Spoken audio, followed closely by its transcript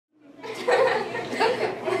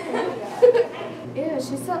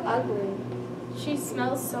She's so ugly. She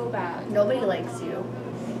smells so bad. Nobody likes you.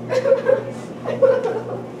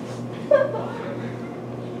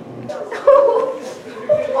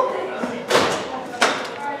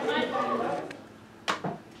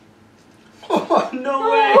 Oh,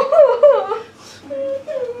 no way!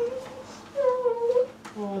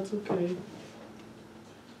 Oh, it's okay.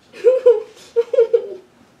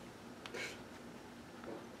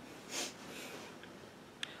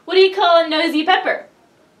 What do you call a nosy pepper?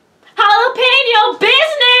 Jalapeno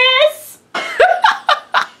business!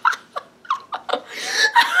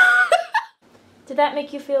 Did that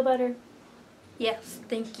make you feel better? Yes,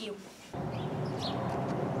 thank you.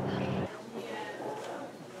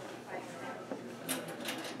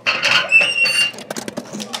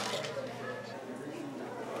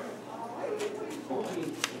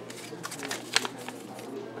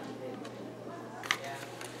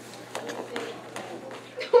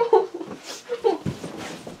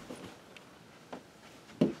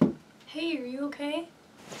 Hey, are you okay?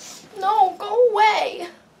 No, go away.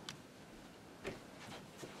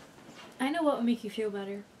 I know what would make you feel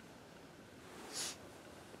better.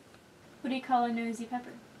 What do you call a nosy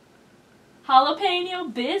pepper?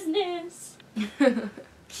 Jalapeno business!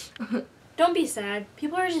 Don't be sad.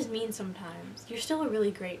 People are just mean sometimes. You're still a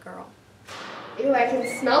really great girl. Ew, I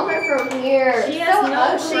can smell her from here. She has no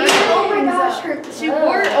ugly. Oh my gosh, she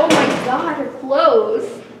wore, oh my god, her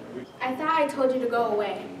clothes. I thought I told you to go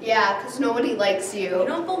away. Yeah, because nobody likes you. You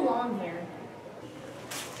don't belong here.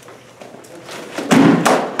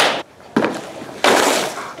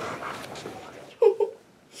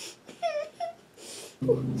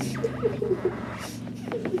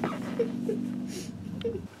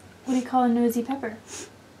 What do you call a nosy pepper?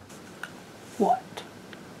 What?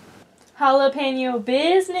 Jalapeno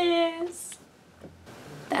business!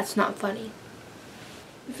 That's not funny.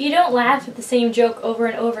 If you don't laugh at the same joke over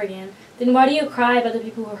and over again, then why do you cry about the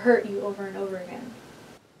people who hurt you over and over again?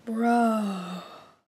 Bro.